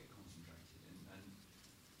hard to get concentrated, and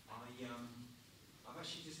I've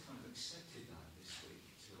actually just kind of accepted that this week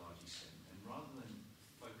to a large extent. And rather than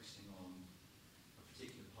focusing on a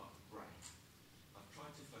particular part of the breath, I've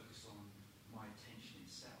tried to focus on my attention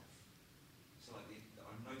itself. So like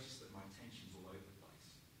I've noticed that my attention's all over the place.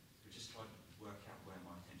 So just tried to work out where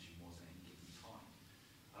my attention was at any given time.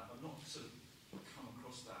 I've not sort of come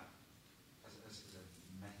across that as a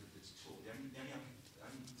method that's taught. The only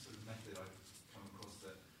sort of method I've come across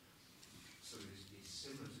that sort of is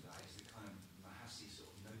similar to that is the kind of Mahasi sort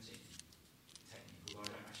of noting technique, although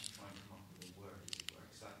I don't actually try and come up with a word, as it were,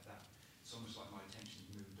 because that it's almost like my attention's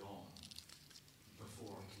moved on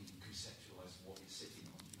before I can conceptualise what it's sitting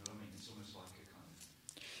on. You know what I mean? It's almost like a kind of...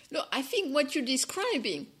 No, I think what you're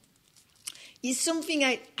describing is something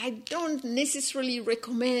I don't necessarily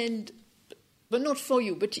recommend, but not for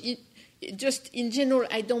you, but just in general,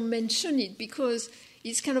 I don't mention it because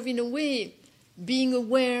it's kind of, in a way, being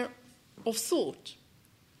aware of thought.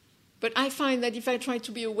 But I find that if I try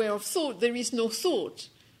to be aware of thought, there is no thought.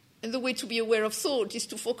 And the way to be aware of thought is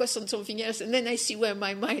to focus on something else, and then I see where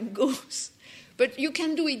my mind goes. But you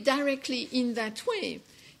can do it directly in that way,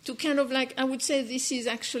 to kind of like, I would say this is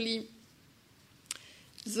actually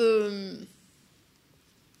the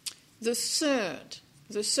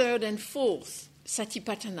third and fourth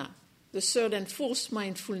satipatthana, the third and fourth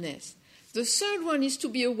mindfulness. The third one is to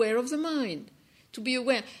be aware of the mind, to be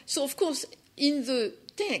aware. So, of course, in the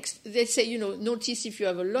text, they say, notice if you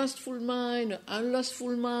have a lustful mind, an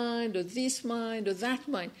unlustful mind, or this mind, or that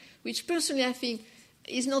mind, which personally I think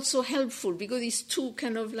is not so helpful because it's too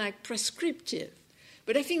kind of like prescriptive.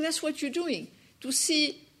 But I think that's what you're doing, to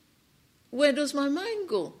see where does my mind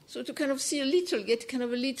go? So to kind of see a little, get kind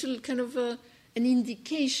of a little kind of an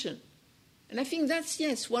indication. And I think that's,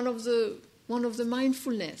 yes, one of the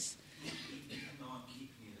mindfulness. No, I'm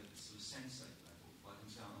keeping it at the sort of sensate level. Like I'm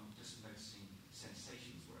saying, I'm just noticing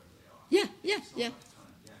sensations wherever they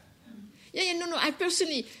are. No. I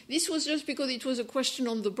personally, this was just because it was a question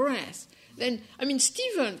on the breath. Then,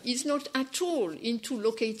 Stephen is not at all into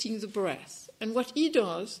locating the breath. And what he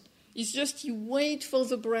does is just he waits for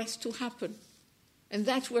the breath to happen. And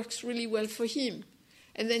that works really well for him.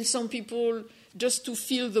 And then some people just to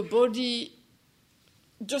feel the body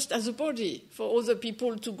just as a body, for other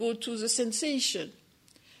people to go to the sensation.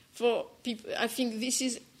 For people, I think this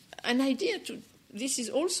is an idea this is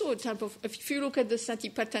also a type of, if you look at the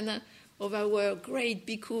Satipatthana of our great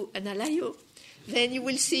Bhikkhu Analayo, then you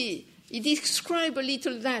will see, he describes a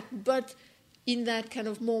little that, but in that kind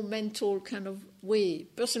of more mental kind of way.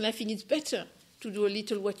 Personally, I think it's better to do a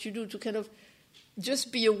little what you do, to kind of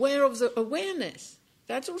just be aware of the awareness.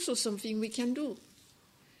 That's also something we can do.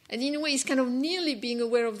 And in a way, it's kind of nearly being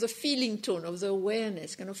aware of the feeling tone of the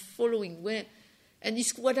awareness, kind of following where, and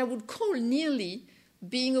it's what I would call nearly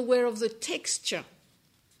being aware of the texture.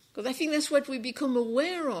 Because I think that's what we become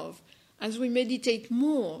aware of as we meditate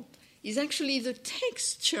more, is actually the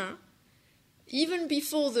texture. Even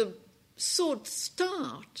before the thought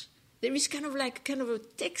start, there is kind of a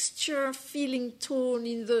texture, feeling tone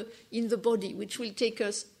in the body, which will take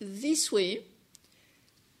us this way.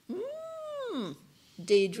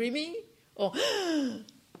 Daydreaming or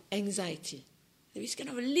anxiety. There is kind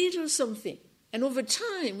of a little something. And over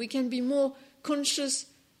time, we can be more conscious,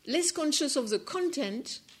 less conscious of the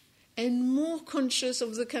content, and more conscious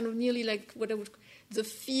of the kind of nearly like what I would, the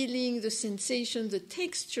feeling, the sensation, the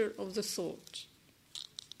texture of the thought.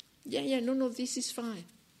 No, this is fine.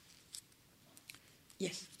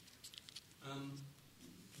 Yes?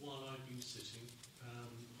 While I've been sitting,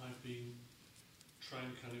 I've been trying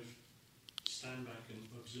to kind of stand back and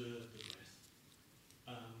observe the breath.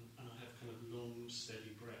 And I have kind of long,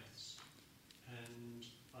 steady breaths. And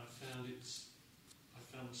I found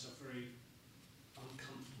myself very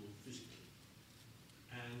uncomfortable physically.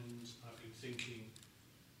 And I've been thinking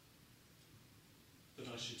that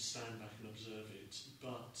I should stand back and observe it,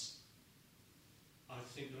 but I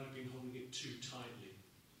think that I've been holding it too tightly,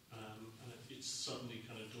 and it's suddenly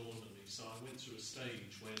kind of dawned on me. So I went through a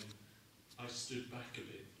stage when I stood back a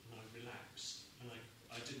bit and I relaxed, and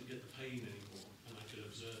I didn't get the pain anymore, and I could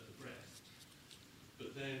observe the breath.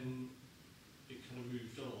 But then it kind of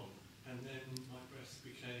moved on, and then my breath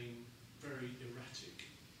became very erratic,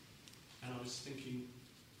 and I was thinking,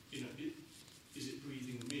 is it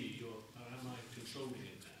breathing me, or am I controlling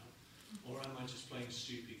it now? Or am I just playing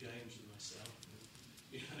stupid games with myself?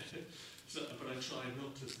 But I tried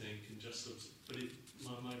not to think and just, but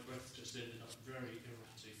my breath just ended up very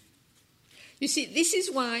erratic. You see, this is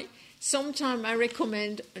why sometimes I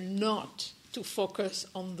recommend not to focus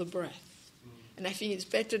on the breath. And I think it's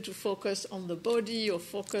better to focus on the body or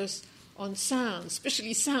focus on sound,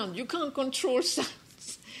 especially sound. You can't control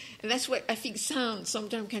sounds. And that's why I think sound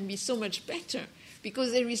sometimes can be so much better,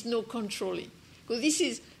 because there is no controlling. Because this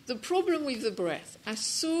is the problem with the breath. As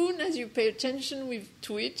soon as you pay attention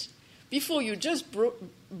to it, before you just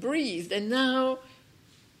breathed, and now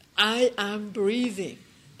I am breathing.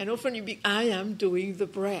 And often I am doing the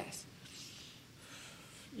breath.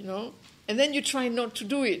 And then you try not to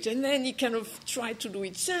do it, and then you kind of try to do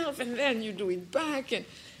itself, and then you do it back, and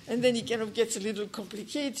then it kind of gets a little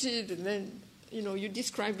complicated, and then, you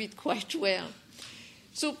describe it quite well.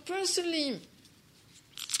 So personally,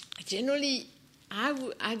 generally,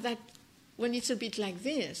 when it's a bit like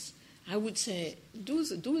this, I would say, do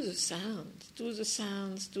the sounds,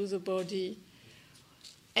 do the body,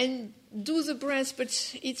 and do the breath,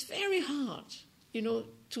 but it's very hard,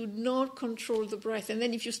 to not control the breath. And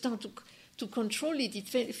then if you start to control it,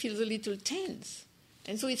 it feels a little tense.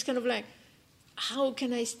 And so it's kind of like, how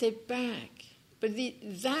can I step back? But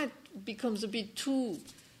that becomes a bit too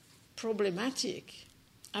problematic.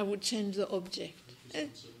 I would change the object. And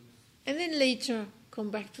then later, come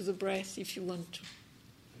back to the breath if you want to.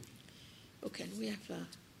 Okay, we have...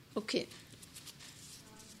 okay.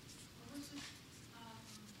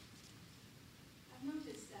 I've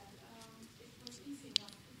noticed that it was easy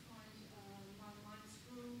enough to find my mind's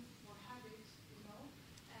groove or habit,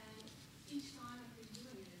 and each time I've been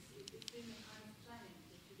doing this, it's been a kind of planning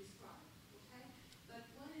that you described, okay? But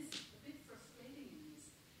what is a bit frustrating in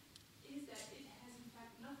this is that it has in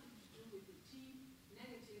fact nothing to do with the deep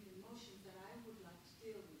negative emotions that I would like to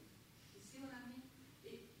deal with. You see what I mean?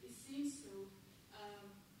 It seems so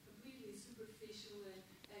completely superficial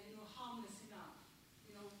and harmless enough,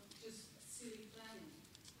 just silly planning.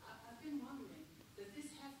 I've been wondering, does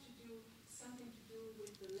this have to do something to do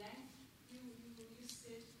with the length you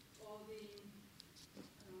sit, or the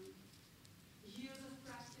years of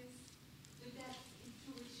practice, the depth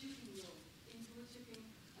into which you can go, into which you can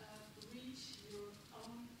reach your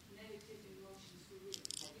own negative emotions for real?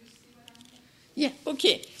 Do you see what I mean? Yeah,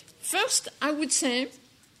 okay. First, I would say,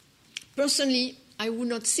 personally, I would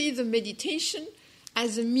not see the meditation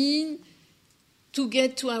as a mean to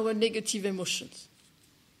get to our negative emotions.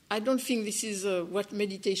 I don't think this is what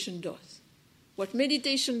meditation does. What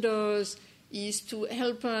meditation does is to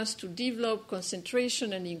help us to develop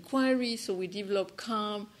concentration and inquiry, so we develop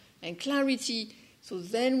calm and clarity, so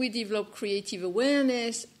then we develop creative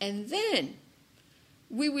awareness, and then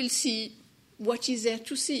we will see what is there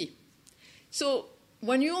to see. So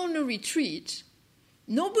when you're on a retreat,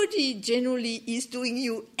 nobody generally is doing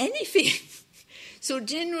you anything. So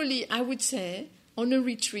generally, I would say, on a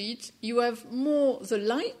retreat, you have more the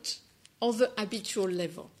light or the habitual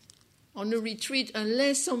level. On a retreat,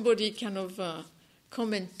 unless somebody kind of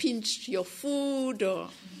come and pinch your food or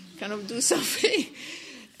kind of do something,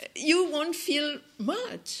 you won't feel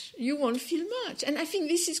much. And I think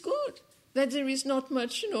this is good, that there is not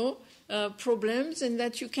much, problems and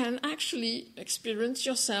that you can actually experience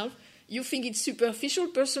yourself. You think it's superficial.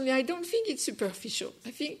 Personally, I don't think it's superficial.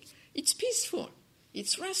 I think it's peaceful.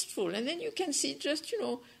 It's restful. And then you can see just,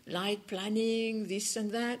 light planning, this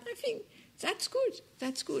and that. I think that's good.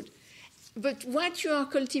 That's good. But what you are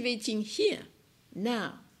cultivating here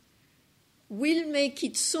now will make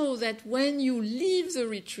it so that when you leave the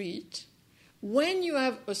retreat, when you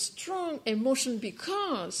have a strong emotion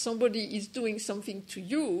because somebody is doing something to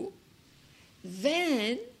you,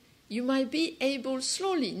 then you might be able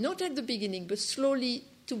slowly, not at the beginning, but slowly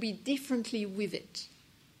to be differently with it.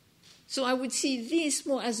 So I would see this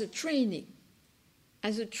more as a training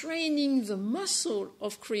the muscle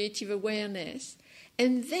of creative awareness.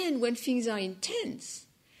 And then when things are intense,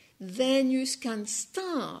 then you can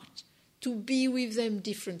start to be with them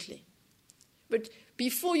differently. But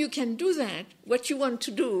before you can do that, what you want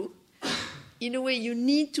to do, in a way, you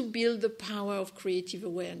need to build the power of creative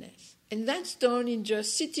awareness. And that's done in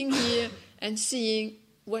just sitting here and seeing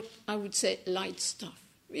what I would say light stuff.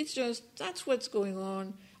 It's just, that's what's going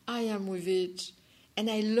on. I am with it. And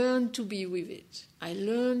I learn to be with it. I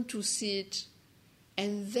learn to see it.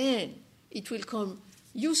 And then it will come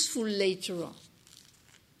useful later on.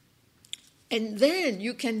 And then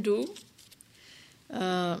you can do...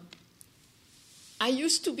 I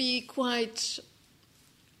used to be quite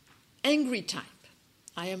angry type.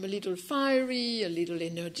 I am a little fiery, a little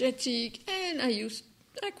energetic, and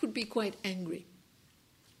I could be quite angry.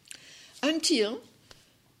 Until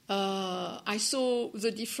I saw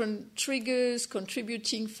the different triggers,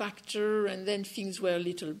 contributing factor, and then things were a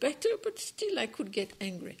little better, but still I could get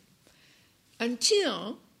angry.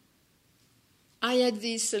 Until I had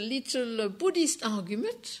this little Buddhist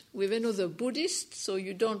argument with another Buddhist, so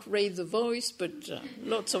you don't raise the voice, but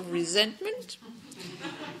lots of resentment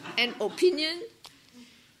and opinion.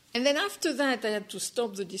 And then after that, I had to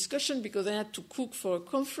stop the discussion because I had to cook for a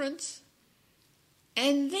conference.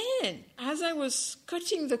 And then, as I was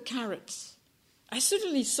cutting the carrots, I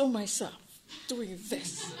suddenly saw myself doing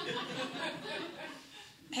this.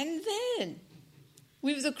 And then,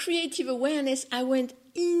 with the creative awareness, I went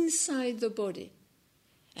inside the body.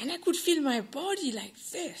 And I could feel my body like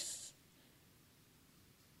this.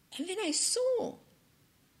 And then I saw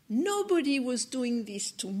nobody was doing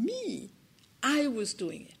this to me. I was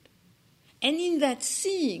doing it. And in that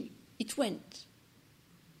seeing, it went.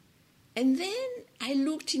 And then I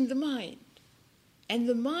looked in the mind. And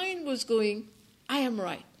the mind was going, I am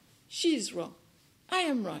right. She is wrong. I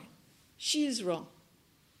am right. She is wrong.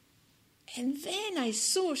 And then I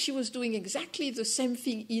saw she was doing exactly the same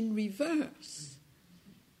thing in reverse.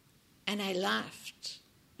 And I laughed.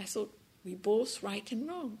 I thought, we both right and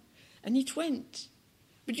wrong. And it went.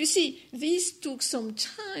 But you see, this took some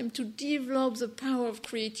time to develop the power of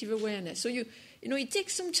creative awareness. So, it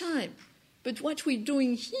takes some time. But what we're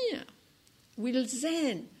doing here will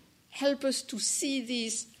then help us to see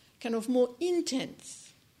this kind of more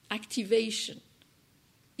intense activation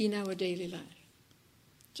in our daily life.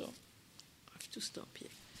 So, I have to stop here.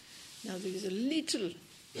 Now there is a little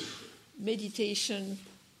meditation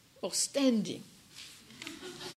or standing